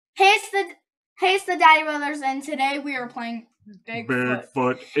Hey, it's the Daddy Brothers, and today we are playing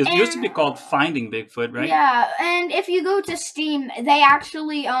Bigfoot. It used to be called Finding Bigfoot, right? Yeah, and if you go to Steam, they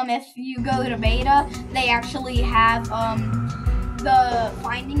actually if you go to beta, they actually have the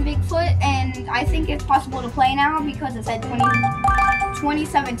Finding Bigfoot, and I think it's possible to play now because it said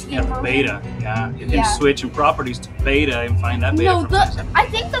 2017 version. Beta. Yeah, you can switch in properties to beta and find that beta. No, I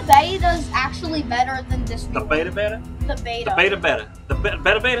think the beta is actually better than this. The beta. The beta. The beta. The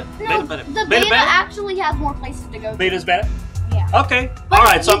beta. No, the beta actually has more places to go. Beta's better. Yeah. Okay. All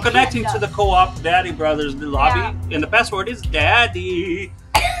right. So I'm connecting to the co-op Daddy Brothers lobby, and the password is Daddy.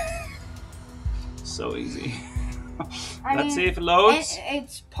 So easy. Let's see if it loads.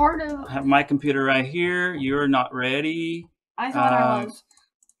 It's part of. I have my computer right here. You're not ready. I thought I was.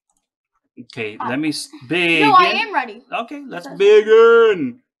 Okay, let me begin. No, I am ready. Okay, let's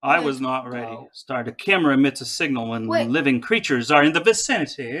begin. I was not ready. Start. The camera emits a signal when living creatures are in the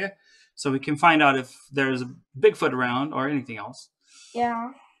vicinity, so we can find out if there's a Bigfoot around or anything else.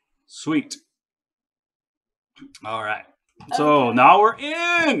 Yeah. Sweet. All right. So now we're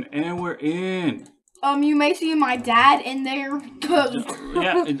in, and we're in. You may see my dad in there.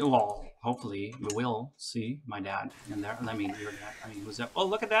 Yeah. Well, hopefully you will see my dad in there. I mean, your dad. I mean, who's that? Oh,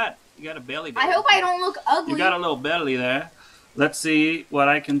 look at that. You got a belly there. I hope I don't look ugly. You got a little belly there. Let's see what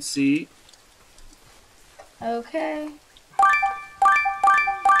I can see. Okay.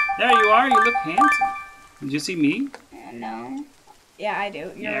 There you are. You look handsome. Did you see me? No. Yeah, I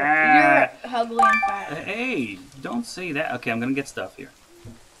do. You're ugly and fat. Hey, don't say that. Okay, I'm gonna get stuff here.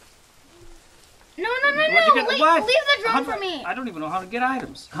 No. Leave the drum for me. I don't even know how to get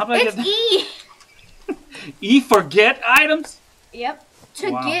items. How do I get that? E. E for get items? Yep. To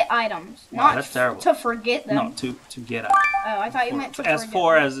get items. Wow, that's terrible. To forget them. No, to get items. Oh, I thought you meant to forget. As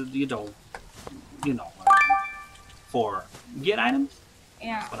for as you know. For get items?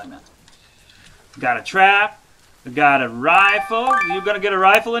 Yeah. That's what I meant. Got a trap. Got a rifle. You gonna get a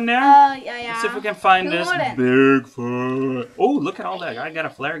rifle in there? Yeah. Let's see if we can find this Bigfoot. Oh, look at all that. I got a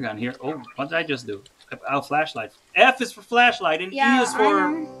flare gun here. Oh, what did I just do? Oh, flashlight. F is for flashlight and E is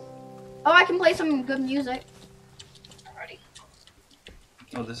for... Oh, I can play some good music. Alrighty.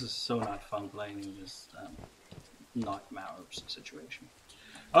 Oh, this is so not fun playing this not Mowers situation.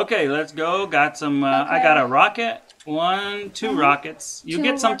 Okay, let's go. Got some... I got a rocket. 1, 2 rockets. You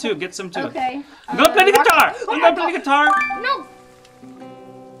get some too. Get some too. Okay. I'm gonna play the guitar. I'm gonna play the guitar. No.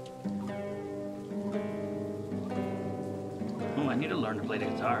 Oh, I need to learn to play the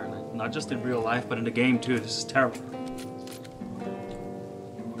guitar. Not just in real life, but in the game too. This is terrible.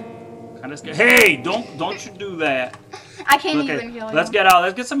 Kind of scared. Hey, don't you do that. I can't even kill you. Let's get out.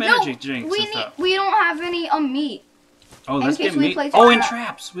 Let's get some energy drinks and stuff. We don't have any meat. Oh, let's get meat. Oh, and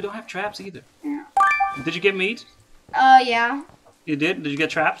traps. We don't have traps either. Yeah. Did you get meat? Yeah. You did? Did you get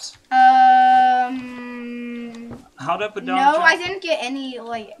traps? How do I put down No, I didn't get any,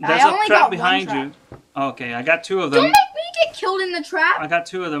 There's I only a trap got behind one trap. you. Okay, I got 2 of them. Don't make me get killed in the trap. I got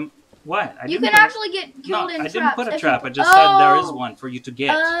 2 of them. What? You can actually get killed in traps. I didn't put a trap. I just said there is one for you to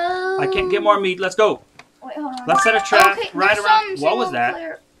get. I can't get more meat. Let's go. Wait, hold on. Let's set a trap right around. What was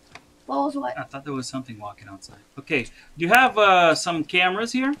that? What was what? I thought there was something walking outside. Okay. Do you have some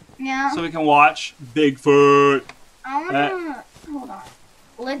cameras here? Yeah. So we can watch Bigfoot. Hold on.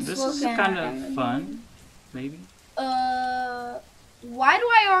 Let's this look is kind of fun, maybe. Why do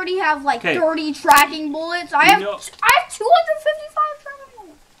I already have 30 tracking bullets? I have 255 tracking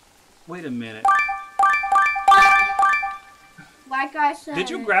bullets. Wait a minute. Like I said. Did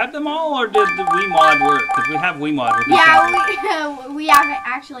you grab them all, or did the WeMod work? Because we have WeMod with we haven't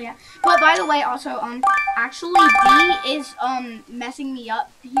actually. But by the way, also actually D is messing me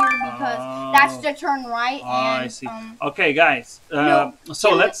up here because that's to turn right. And, I see. Okay, guys. So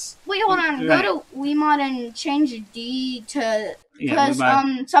let's wait. Hold on. Go to WeMod and change D to because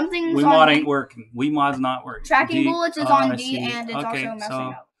something's WeMod ain't working. WeMod's not working. Tracking bullets is on D and it's also messing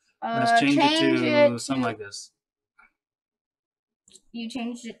up. Let's change it to something like this. You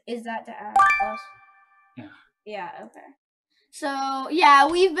changed it. Is that to add plus? Yeah. Yeah. Okay. So yeah,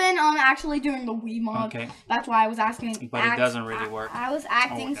 we've been actually doing the WeMod. Okay. That's why I was asking. But it doesn't really work. I was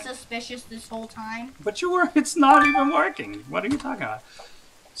acting suspicious this whole time. But you were. It's not even working. What are you talking about?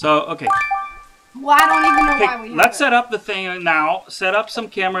 So okay. Well, I don't even know why we. Let's set up the thing now. Set up some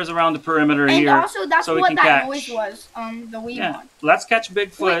cameras around the perimeter here. And also, that's what that noise was. The WeMod. Yeah. Let's catch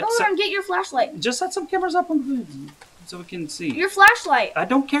Bigfoot. Wait, hold on. Get your flashlight. Just set some cameras up on the. So we can see. Your flashlight. I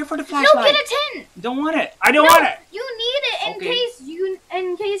don't care for the flashlight. No, get a tin. Don't want it. I don't want it. You need it in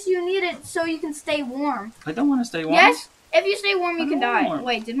case you need it so you can stay warm. I don't want to stay warm. Yes. If you stay warm, you can die.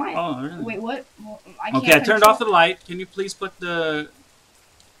 Wait, did my? Oh, really? Wait, what? Well, I turned off the light. Can you please put the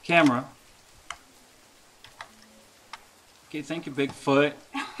camera. Okay, thank you, Bigfoot.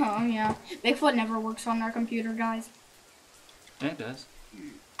 Oh yeah, Bigfoot never works on their computer, guys. Yeah, it does.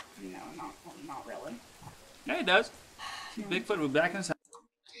 No, not really. Yeah, it does. Bigfoot, we're back in.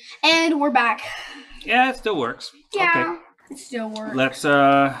 And we're back. Yeah, it still works. Yeah, Okay. it still works. Let's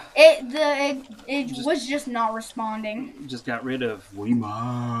It was just not responding. just got rid of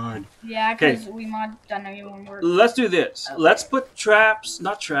WeMod. Yeah, because WeMod doesn't even work. Let's do this. Okay. Let's put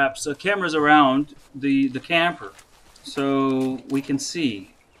cameras around the camper, so we can see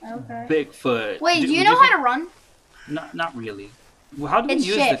Okay. Bigfoot. Wait, do you know how to run? Not really. Well, how do we It's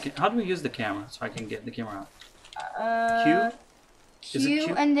use shift. how do we use the camera so I can get the camera out? Q, Is it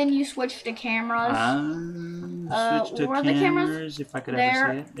Q? and then you switch to cameras. Switch to where are the cameras? cameras. If I could There.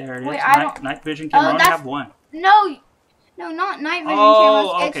 ever see it. There it is. Wait, I don't- Night vision camera. I only that's- have one. No, not night vision Oh,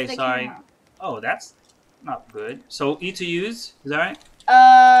 cameras. okay, It's the sorry. camera. Oh, that's not good. So E to use, is that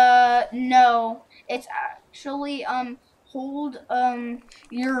right? No. It's actually hold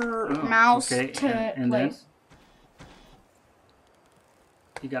your mouse okay, to and then? place.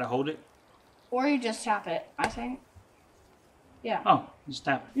 You gotta hold it. Or you just tap it, I think. Yeah. Oh, just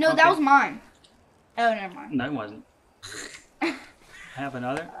tap it. No, Okay. that was mine. Oh, never mind. No, it wasn't. I have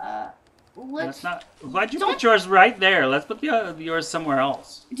another. Let's. That's not. Why'd you put yours right there? Let's put yours somewhere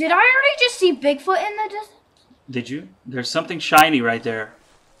else. Did I already just see Bigfoot in the distance? Did you? There's something shiny right there.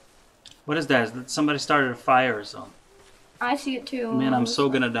 What is that? Is that somebody started a fire or something? I see it too. Man, I'm so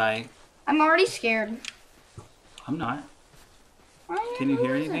gonna die. I'm already scared. I'm not. Oh, Can you who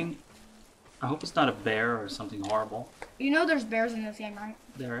hear is it? anything? I hope it's not a bear or something horrible. You know there's bears in this game, right?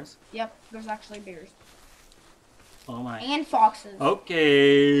 There is. Yep, there's actually bears. Oh my. And foxes.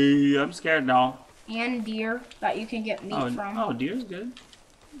 Okay, I'm scared now. And deer that you can get meat from. Oh, deer's good.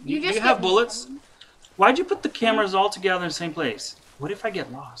 You Do just you get have meat bullets? from them. Why'd you put the cameras all together in the same place? What if I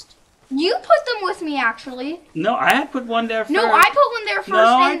get lost? You put them with me, actually. No, I had put one there first. No, I put one there first, No,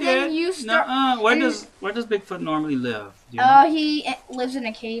 I and then did. you start. Where and- does Bigfoot normally live? Do you know? He lives in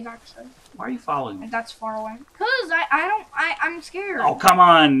a cave, actually. Why are you following me? And that's far away. Cause I'm scared. Oh, come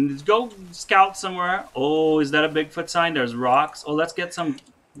on. Go scout somewhere. Oh, is that a Bigfoot sign? There's rocks. Oh, let's get some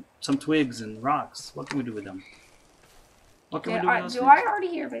twigs and rocks. What can we do with them? What can we do with those do things? I already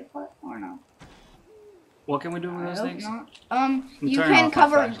hear Bigfoot or no? What can we do with I those hope things? not. I'm You turning can off my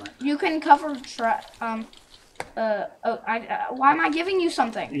cover. flashlight. You can cover. Why am I giving you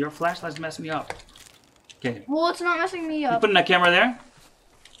something? Your flashlight's messing me up. Okay. Well, it's not messing me You up. putting that camera there?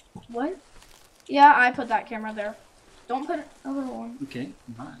 What? Yeah, I put that camera there. Don't put another one. Okay.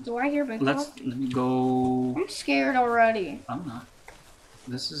 I'm not. Do I hear Bigfoot? Let me go. I'm scared already. I'm not.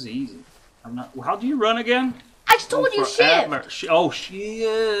 This is easy. I'm not. How do you run again? I just told you Forever. shift. Oh,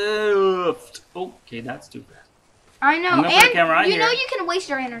 shift. Okay, that's too fast. I know. I'm gonna put a And camera right you know here. you can waste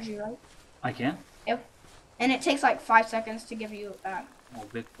your energy, right? I can. And it takes like 5 seconds to give you it back. Oh,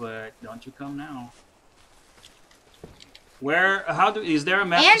 Bigfoot, don't you come now. Where? Is there a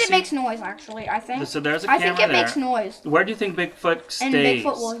map? And to it see? makes noise, actually. I think. So there's a I camera think it there. makes noise. Where do you think Bigfoot stays? And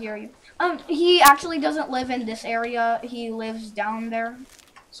Bigfoot will hear you. He actually doesn't live in this area. He lives down there.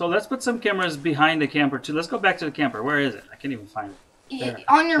 So let's put some cameras behind the camper too. Let's go back to the camper. Where is it? I can't even find it. There.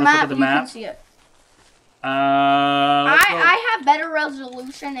 On your Let's look map, at the you map. can see it. Let's go. I have better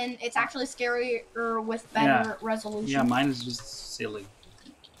resolution, and it's actually scarier with better resolution. Yeah, mine is just silly.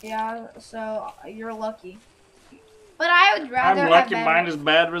 Yeah, so you're lucky. But I would rather I'm have lucky better. mine is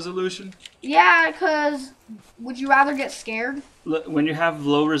bad resolution. Yeah, because would you rather get scared? Look, when you have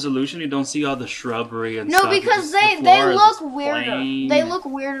low resolution, you don't see all the shrubbery and No, stuff. because The they floor is look just weirder. plain. They look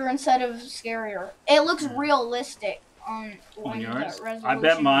weirder instead of scarier. It looks realistic on when yours. the resolution I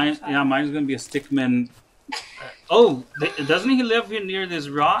bet mine. is high. Yeah, mine's gonna be a stickman. Oh, doesn't he live here near these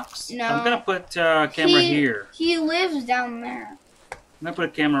rocks? No. I'm gonna put camera here. He lives down there. I'm gonna put a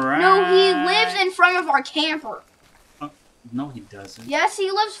camera right. No, he lives in front of our camper. No, he doesn't. Yes, he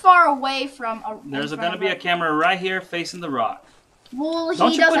lives far away from. There's gonna be a camera right here facing the rock. Well,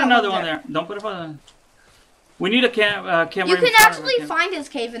 Don't he you put doesn't another live one there? Don't put another. We need a camera. You in can front of actually our find his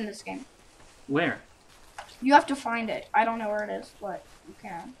cave in this game. Where? You have to find it. I don't know where it is, but you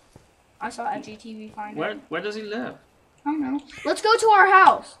can. I saw FGTV find it. Where does he live? I don't know. Let's go to our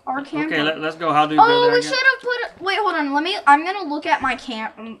house, our camper. Okay, let's go. How do you go Oh, there we again? should have put. Wait, hold on. I'm gonna look at my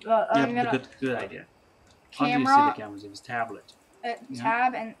camp. I'm Yeah, gonna good idea. How do you see the camera, cameras? It was tablet. yeah. And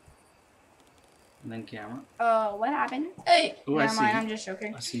Tab, then camera. what happened? Hey, Ooh, I never mind. see. I'm just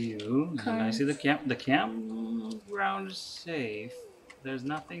joking. I see you. And I see the camp. The campground is safe. There's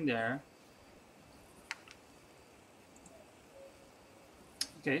nothing there.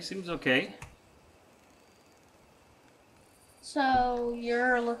 Okay, seems okay. So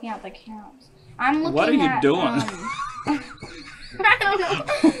you're looking at the cams. I'm looking. What are you at, doing? I don't know.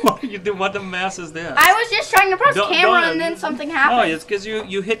 What are you doing? What the mess is this? I was just trying to press camera and then something happened. No, it's because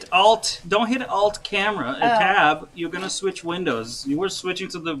you hit Alt. Don't hit Alt camera, tab. You're gonna switch windows. You were switching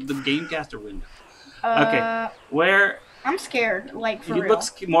to the Gamecaster window. Okay, where? I'm scared, like for real. You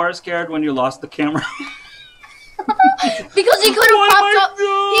look more scared when you lost the camera. Because he could have popped up.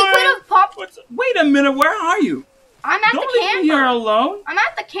 He could have popped. Wait a minute, where are you? I'm at the camper. Don't leave me here alone. I'm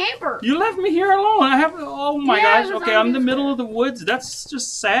at the camper. You left me here alone. I have. Oh my gosh. Okay, I'm in the middle of the woods. That's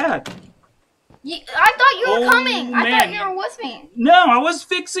just sad. I thought you were coming. Man. I thought you were with me. No, I was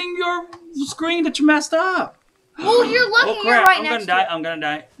fixing your screen that you messed up. Well, you're lucky you're right next to it. I'm gonna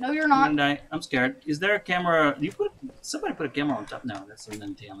die. No, you're not. I'm gonna die. I'm scared. Is there a camera? Somebody put a camera on top. No, that's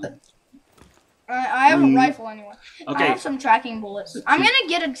an tail. I have a rifle anyway. Okay. I have some tracking bullets. I'm gonna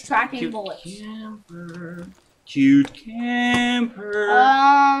get a tracking bullet. Cute camper.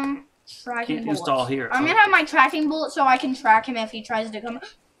 Tracking Can't bullets. install here. I'm gonna have my tracking bullet so I can track him if he tries to come.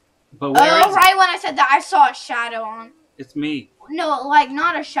 But where is right when I said that, I saw a shadow on. It's me. No, like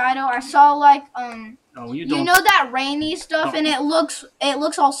not a shadow. I saw like Oh, you know that rainy stuff, and it looks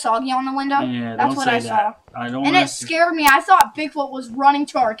all soggy on the window. Yeah, that's what I saw. I don't. And it scared me. I thought Bigfoot was running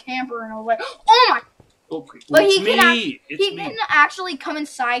to our camper, and I was like, "Oh my!" Okay, but it's he can actually come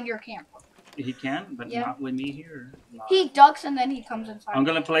inside your camper. He can, but not with me here. No. He ducks and then he comes inside. I'm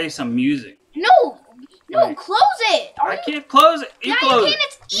gonna play some music. No, close it. I can't close it. You close can't.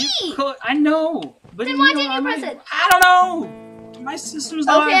 It's E. I know. But then why didn't you press it? I don't know. My system's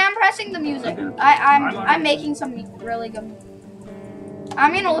not. Okay, I'm pressing the music. I'm making some really good music.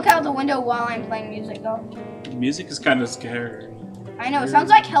 I'm gonna look out the window while I'm playing music though. Music is kind of scary. I know. It sounds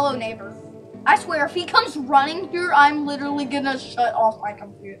like Hello Neighbor. I swear, if he comes running here, I'm literally gonna shut off my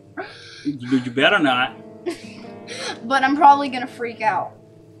computer. You better not. But I'm probably gonna freak out.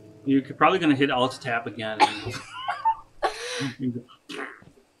 You're probably gonna hit Alt Tab again.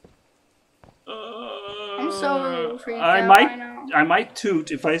 I'm so freaked out right now. I might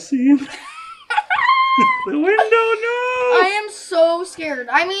toot if I see him. The window, no! I am so scared.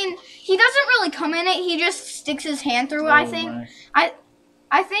 I mean, he doesn't really come in it. He just sticks his hand through it, I think.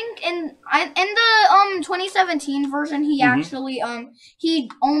 I think in the 2017 version he actually he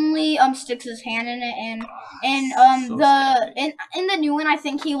only sticks his hand in it, and in the new one I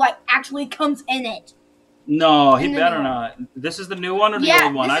think he like actually comes in it. No, he better not. This is the new one or the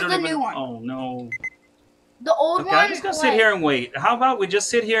old one? This is the new one. Oh no. The old one. I'm just gonna sit here and wait. How about we just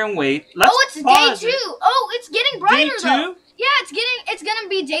sit here and wait? Let's it's day 2. Oh, it's getting brighter day 2? Though. Yeah, it's gonna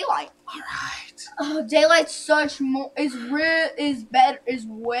be daylight. All right. Oh, daylight's is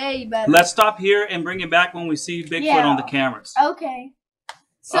way better. Let's stop here and bring it back when we see Bigfoot on the cameras. Okay.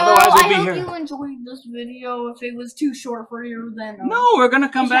 So otherwise we'll be I here. hope you enjoyed this video. If it was too short for you, then no, we're gonna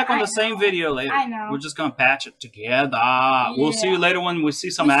come back on the same video later. I know. We're just gonna patch it together. Yeah. We'll see you later when we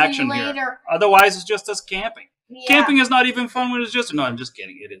see some action here. Otherwise, it's just us camping. Yeah. Camping is not even fun when it's just. No, I'm just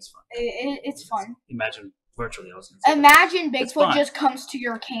kidding. It is fun. It's fun. Imagine virtually. Imagine Bigfoot just comes to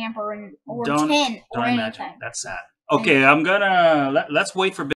your camper or tent or anything. That's sad. Okay, I'm gonna let's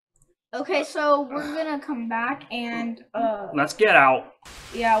wait for. Okay, so we're gonna come back and let's get out.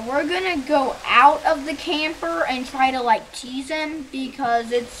 Yeah, we're gonna go out of the camper and try to like tease him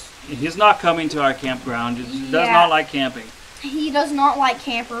because he's not coming to our campground. He does not like camping. He does not like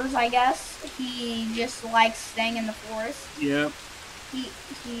campers, I guess. He just likes staying in the forest. Yep.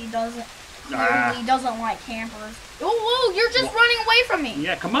 He doesn't clearly doesn't like campers. Oh, whoa, you're just running away from me.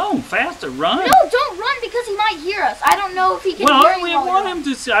 Yeah, come on, faster, run. No, don't run because he might hear us. I don't know if he can hear you. Well, we want him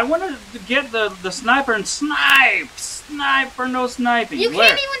to see. I wanted to get the sniper and snipe. Snipe or no sniping. You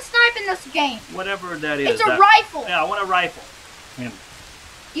can't even snipe in this game. Whatever that is. It's a rifle. Yeah, I want a rifle. Him.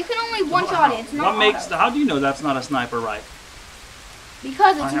 You can only one-shot it. It's not How do you know that's not a sniper rifle?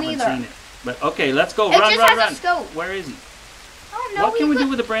 Because it's neither. I haven't seen it. But okay, let's go. It run. A scope. Where is he? I don't know. What can we do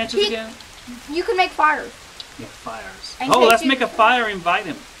with the branches again? You can make fires. Make fires. Oh, let's make a fire. Invite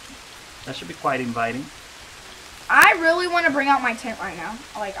him. That should be quite inviting. I really want to bring out my tent right now.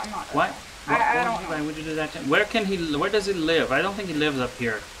 Like I'm not. What? I don't know. Why would you do that? Where does he live? I don't think he lives up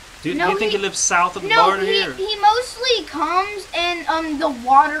here. Do you think he lives south of the border here? He mostly comes in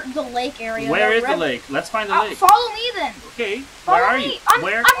the lake area. Where is the lake? Let's find the lake. Follow me then. Okay. Where are you?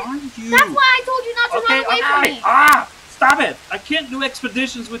 Where are you? That's why I told you not to run away from me. Stop it! I can't do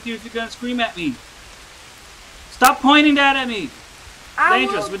expeditions with you if you're gonna scream at me. Stop pointing that at me.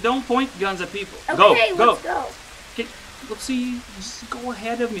 Dangerous. But don't point guns at people. Okay, go. Let's go. Okay. Let's see. Just go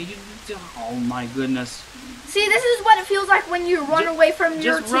ahead of me. Oh my goodness. See, this is what it feels like when you run away from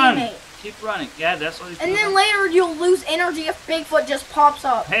your Just run. teammate. Keep running. Yeah, that's what it feels And then like. later you'll lose energy if Bigfoot just pops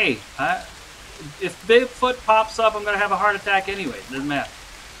up. Hey, if Bigfoot pops up, I'm gonna have a heart attack anyway. Doesn't matter.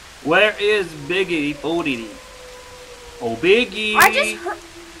 Where is Biggie? Oh, Biggie.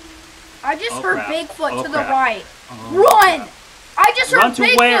 I just heard crap. Bigfoot Oh, to crap. the right. Oh, Run! crap. I just heard Run to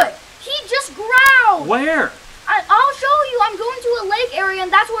Bigfoot. where? He just growled. Where? I'll show you. I'm going to a lake area,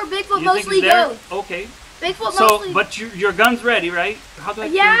 and that's where Bigfoot You mostly think he's there? goes. Okay. Bigfoot So, mostly. but your gun's ready, right? How do I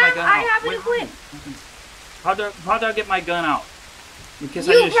Yeah, bring my gun I out? have it Wait, equipped. How do I get my gun out? Because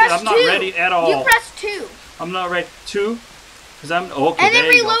I'm I'm not ready at all. You press 2. I'm not ready. 2? Because I'm okay. And then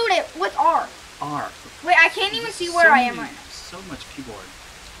there you go. reload it with R. R. Wait, I can't even see where I am right now. So much keyboard.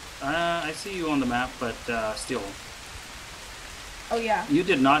 I see you on the map, but still. Oh, yeah. You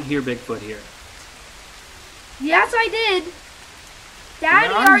did not hear Bigfoot here. Yes, I did. Daddy,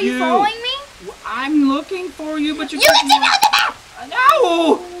 Where are are you you? following me? Well, I'm looking for you, but You can see me on the map!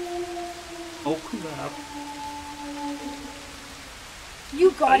 No! Oh, crap.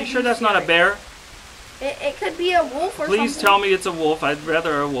 You got Are you sure that's not a bear? It could be a wolf or something. Please tell me it's a wolf. I'd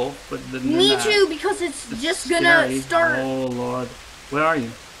rather a wolf, but than Me that. too, because it's just Scary. gonna start. Oh, Lord. Where are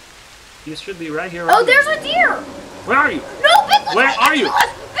you? You should be right here. Oh, there's a deer! Where are you? No, Bigfoot's Where right are next you? to us!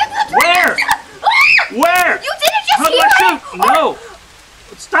 Bigfoot's Where? right next to us! Ah! Where? You didn't just How do hear I him? shoot? No!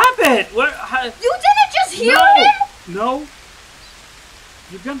 Stop it! What? You didn't just hear no! him? No!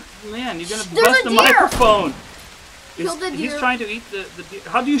 You're gonna There's bust a the deer. microphone. Kill the He's deer. trying to eat the deer.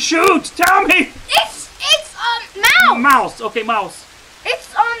 How do you shoot? Tell me! It's mouse! Mouse. Okay, mouse.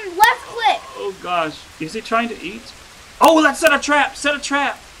 It's left click. Oh gosh. Is he trying to eat? Oh, let's set a trap. Set a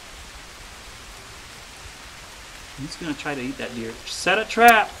trap. He's gonna try to eat that deer. Set a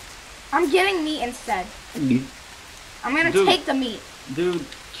trap. I'm getting meat instead. I'm gonna Dude. take the meat. Dude,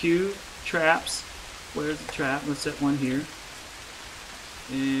 cue traps. Where's the trap? Let's set one here.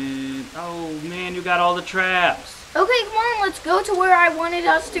 And oh man, you got all the traps. Okay, come on, let's go to where I wanted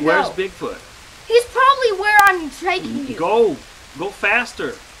us to Where's go. Bigfoot? He's probably where I'm taking you. Go faster.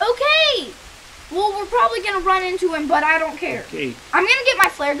 Okay. Well, we're probably gonna run into him, but I don't care. Okay. I'm gonna get my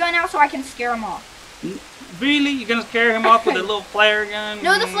flare gun out so I can scare him off. Really? You're gonna scare him off with a little flare gun?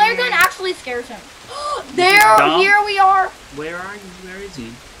 No, the flare gun actually scares him. Dumb. Here we are. Where are you? Where is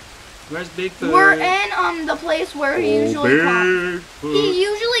he? Where's Bigfoot? We're in the place where he usually comes. Bigfoot. He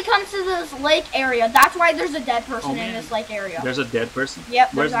usually comes to this lake area. That's why there's a dead person Oh, in man. this lake area. There's a dead person?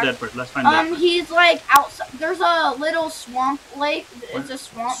 Yep. Where's the there's dead person? Let's find that. he's like outside. There's a little swamp lake. It's a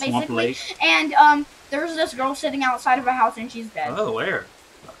swamp, Swamp basically. lake? And there's this girl sitting outside of a house and she's dead. Oh, where?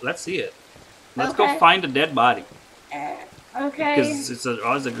 Let's see it. Let's Okay. go find a dead body. Okay. Because it's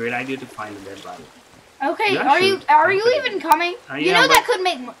always a great idea to find a dead body. Okay. Yeah, Are sure. you even coming? I You am, know that but- could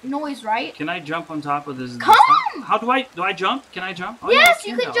make noise, right? Can I jump on top of this? Come! How do I jump? Can I jump? Oh, Yes,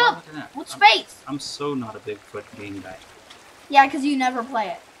 yeah, I you can now. jump. Oh, look at that. With space. I'm so not a Bigfoot game guy. Yeah, because you never play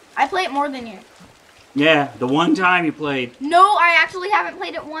it. I play it more than you. Yeah, the one time you played. No, I actually haven't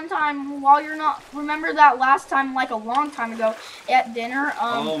played it one time while you're not. Remember that last time, like a long time ago, at dinner?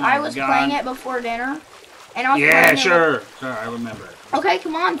 Oh my I was God. playing it before dinner. And I was Yeah, playing it sure. Sure, I remember it. Okay,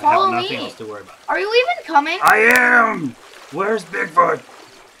 come on, I follow have nothing me. else to worry about. Are you even coming? I am! Where's Bigfoot?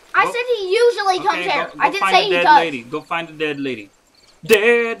 I Go- said he usually comes Okay, here. go I didn't find say a he dead does. lady. Go find a dead lady.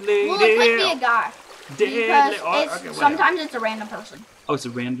 Dead lady. Well, it could be a guy. Dead Because lady. Oh, it's, okay, whatever. sometimes it's a random person. Oh, it's a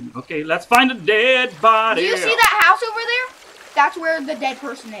random. Okay, let's find a dead body. Do you see that house over there? That's where the dead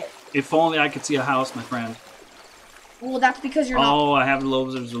person is. If only I could see a house, my friend. Well, that's because you're not. Oh, I have low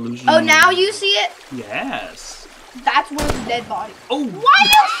resolution. Oh, now you see it? Yes. That's where the dead body. Oh. Why are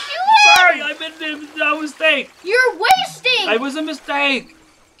you shooting? Sorry, I made a mistake. You're wasting. It was a mistake.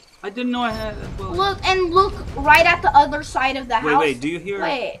 I didn't know I had. Well, Look right at the other side of the house. wait. Do you hear?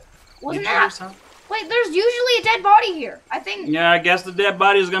 Wait, wasn't Did you hear that? something? Wait, there's usually a dead body here. I think. Yeah, I guess the dead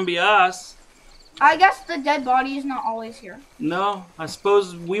body is gonna be us. I guess the dead body is not always here. No, I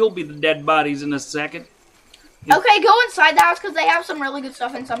suppose we'll be the dead bodies in a second. Yeah. Okay, go inside the house because they have some really good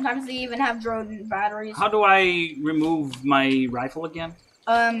stuff, and sometimes they even have drone batteries. How do I remove my rifle again?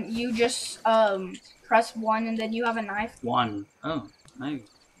 You just press 1 and then you have a knife. 1. Oh,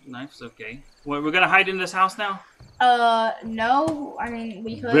 knife's okay. What, we're gonna hide in this house now? No. I mean,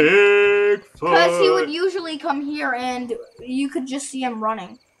 we could. Bigfoot. Because he would usually come here and you could just see him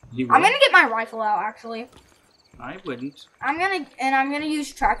running. He I'm will? gonna get my rifle out, actually. I wouldn't. I'm gonna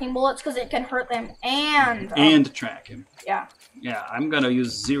use tracking bullets because it can hurt them and track him. yeah. Yeah, I'm gonna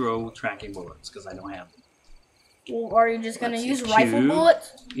use 0 tracking bullets because I don't have them. Well, are you just gonna Let's use see, rifle Q,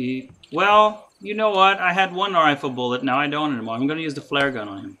 bullets? Well, you know what? I had one rifle bullet. Now I don't anymore. I'm gonna use the flare gun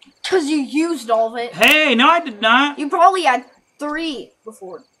on him. Cause you used all of it. Hey, no, I did not. You probably had 3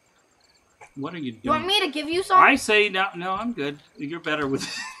 before. What are you doing? You want me to give you some? I say no. No, I'm good. You're better with.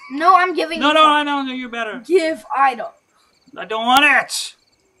 No, I'm giving No, you no, some. I don't. You're better. Give item. I don't want it.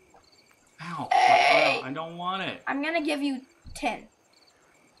 Ow. Hey. I don't want it. I'm gonna give you 10.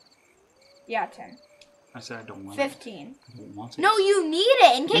 Yeah, 10. I said I don't want 15. it. I don't want it. No, you need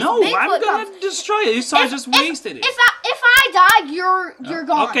it in case No, Bigfoot I'm gonna comes. destroy it. You saw I just wasted it. If I die, you're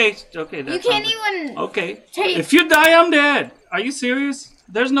gone. Okay. You can't even. Okay. Take. If you die, I'm dead. Are you serious?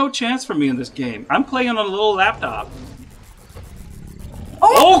 There's no chance for me in this game. I'm playing on a little laptop.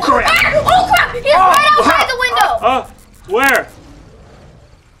 Oh crap! Oh crap! He's right outside the window. Where?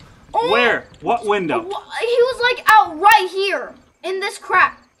 Oh, Where? What window? He was like out right here in this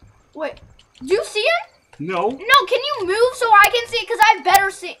crap. Wait, do you see him? No. No, can you move so I can see? Cause I have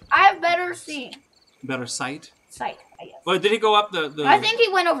better see. Better sight. Sight, I guess. But did he go up the? I think he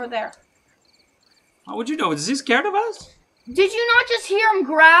went over there. How would you know? Is he scared of us? Did you not just hear him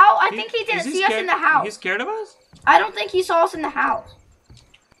growl? I think he didn't see us in the house. He's scared of us? I don't think he saw us in the house.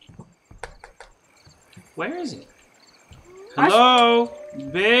 Where is he? Hello,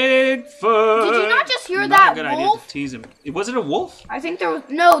 Bigfoot. Did you not just hear Not that a good idea wolf? to tease him. Was it a wolf? I think there was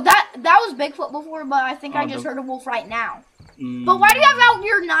that was Bigfoot before, but I think I just heard a wolf right now. But why do you have out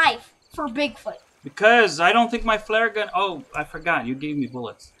your knife for Bigfoot? Because I don't think my flare gun. Oh, I forgot. You gave me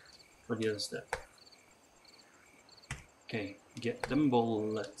bullets for the other stuff. Okay, get them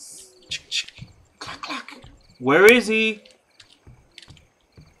bullets. Clack, clack. Where is he?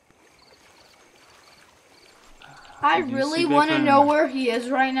 I really want to know where he is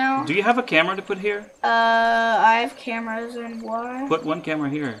right now. Do you have a camera to put here? I have cameras and what? Put one camera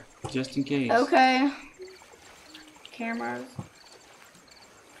here, just in case. Okay. Cameras.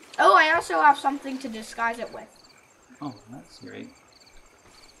 Oh, I also have something to disguise it with. Oh, that's great.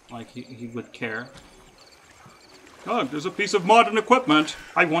 Like he would care. Oh, there's a piece of modern equipment.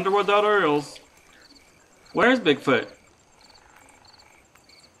 I wonder what that is. Where's Bigfoot?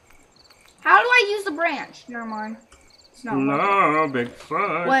 How do I use the branch? Never mind. It's not No,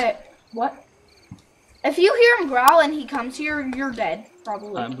 Bigfoot. Wait, what? If you hear him growl and he comes here, you're dead,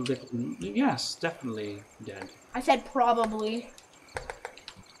 probably. Yes, definitely dead. I said probably.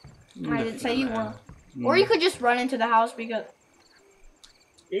 I didn't say you were. Mm. Or you could just run into the house because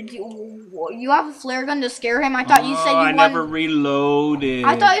you have a flare gun to scare him. I thought you said you I wanted. never reloaded.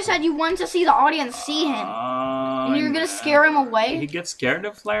 I thought you said you wanted to see the audience see him, and you're gonna scare him away. He gets scared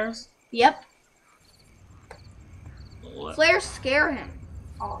of flares? Yep. What? Flares scare him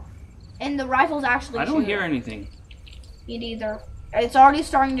off, and the rifles actually. I don't shoot hear him. anything. Me neither. It's already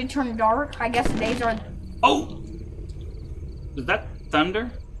starting to turn dark. I guess the days are. Oh! Is that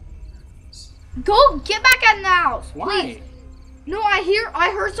thunder? Go get back in the house, Why? please. No,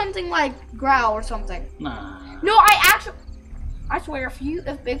 I heard something like growl or something. Nah. No, I swear, if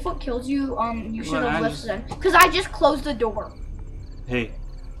Bigfoot kills you, you should have listened, because I just closed the door. Hey,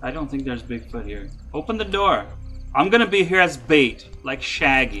 I don't think there's Bigfoot here. Open the door. I'm gonna be here as bait, like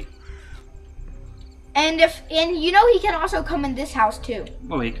Shaggy. And you know he can also come in this house too,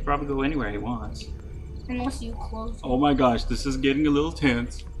 Well, he could probably go anywhere he wants. unless you close. Oh my gosh, this is getting a little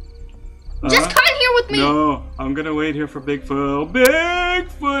tense. Just come in here with me. No, I'm gonna wait here for Bigfoot. Oh,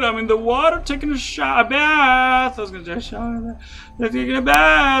 Bigfoot! I'm in the water taking a bath. I was gonna take a shower. They're taking a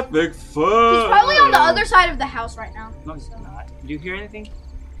bath. Bigfoot! He's probably on the other side of the house right now. No, he's not. Do you hear anything?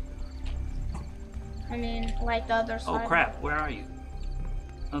 I mean, like the other Oh side. crap! Where are you?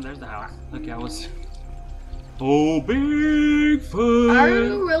 Oh, there's the house. Okay, I was. Oh, Bigfoot! Are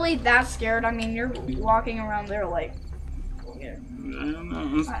you really that scared? I mean, you're walking around there like. I don't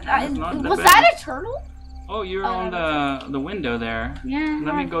know. It's not Was bad. that a turtle? Oh, you're on the window there. Yeah.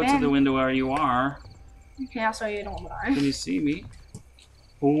 Let me go to the window where you are. Yeah, so you don't Can die. you see me?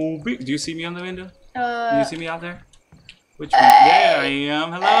 Oh, do you see me on the window? Can you see me out there? Which one? There I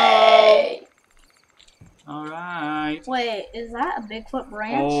am. Hello. Hey. All right. Wait, is that a Bigfoot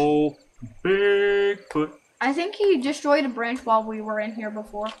branch? Oh, Bigfoot. I think he destroyed a branch while we were in here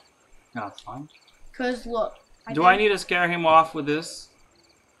before. That's fine. Cause look. Do I need to scare him off with this?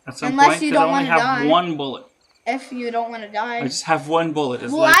 At some Unless point? you 'Cause I don't only wanna have die. one bullet. If you don't want to die. I just have one bullet.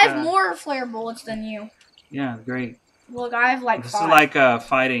 It's Well, like I have more flare bullets than you. Yeah, great. Look, I have like This 5. is like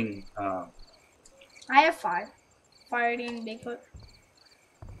fighting. I have 5. Fighting Bigfoot.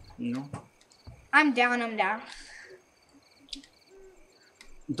 You know. I'm down. I'm down.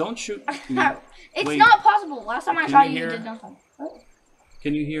 Don't shoot me. It's Wait. not possible. Last time I Can shot you you, you hear- did nothing. What?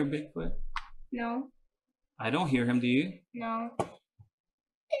 Can you hear Bigfoot? No. I don't hear him. Do you? No.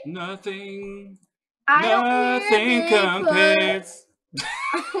 Nothing. I don't Nothing hear Bigfoot. compares.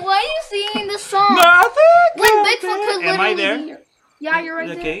 Why are you singing this song? Nothing When compares. Bigfoot could Am I literally there? hear. Yeah, you're right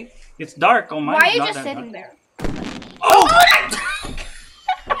there. Okay. It's dark on my. Why are you not just that sitting dark. there? Oh!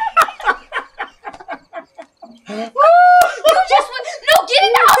 You just went. No, get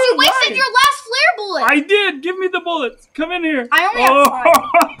in the house. You wasted your last flare bullet. I did. Give me the bullets. Come in here. I only have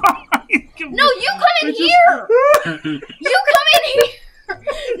 5. No, you come in here. You come in here.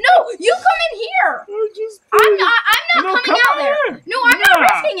 No, you come in here. I'm not coming out there. No, I'm not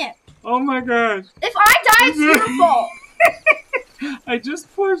risking it. Oh my gosh. If I die, it's your fault. I just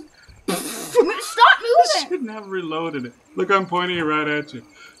forced. Stop I moving. shouldn't have reloaded it. Look, I'm pointing it right at you.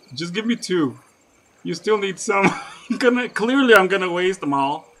 Just give me 2. You still need some. Clearly, I'm gonna waste them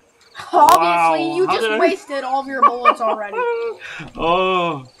all. Obviously, Wow. you How just did I- wasted all of your bullets already.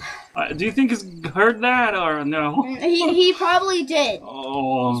 Oh. Do you think he's heard that or no? He probably did.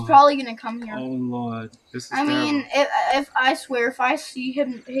 Oh. He's probably gonna come here. Oh Lord. This is I mean, terrible. if I swear, if I see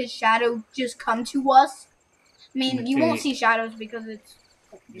his shadow just come to us, I mean, you won't Okay. see shadows because it's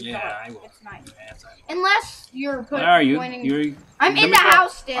Yeah, dark. I will. It's night. Yes, I will. Unless you're Where are you? pointing. I'm Let in me the go.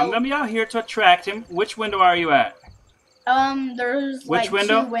 house still. I'm gonna be out here to attract him. Which window are you at? There's Which like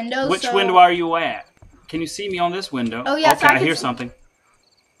window? 2 windows. Which so... window are you at? Can you see me on this window? Oh, yes, Okay, I I can hear see. something.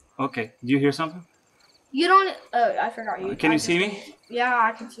 Okay, do you hear something? You don't. I forgot you. Can you see me? Yeah,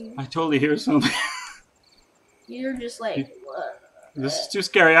 I can see you. I totally hear something. You're just like, what? This is too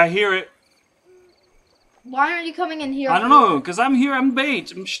scary. I hear it. Why aren't you coming in here? I don't know, because I'm here. I'm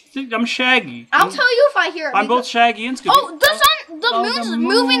bait. I'm Shaggy. I'll tell you if I hear it. I'm both Shaggy and Scooby. Oh, the moon's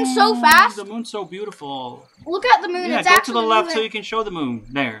moving so fast. The moon's so beautiful. Look at the moon. Yeah, It's go to actually the left moving. so you can show the moon.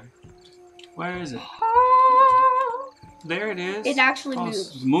 There. Where is it? There it is. It actually Oh,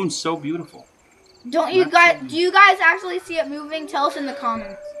 moves. the moon's so beautiful. Don't you guys? Do you guys actually see it moving? Tell us in the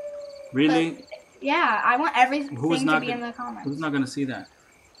comments. Really? Yeah, I want everything Who's to not be in the comments. Who's not gonna see that?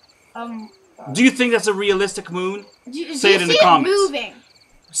 Do Do you think that's a realistic moon? you Say it in the see comments. moving?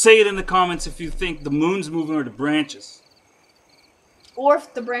 Say it in the comments if you think the moon's moving or the branches. Or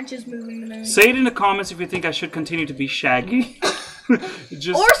if the branch is moving the moon. Say it in the comments if you think I should continue to be Shaggy.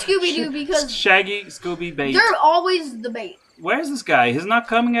 Just Or Scooby-Doo, because Shaggy, Scooby, bait. they're always the bait. Where's this guy? He's not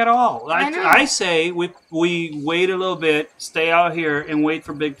coming at all. I know. I say we wait a little bit, stay out here, and wait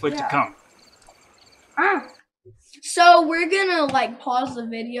for Bigfoot to come. So we're gonna like pause the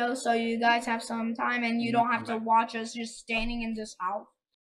video so you guys have some time and you don't have to watch us just standing in this house.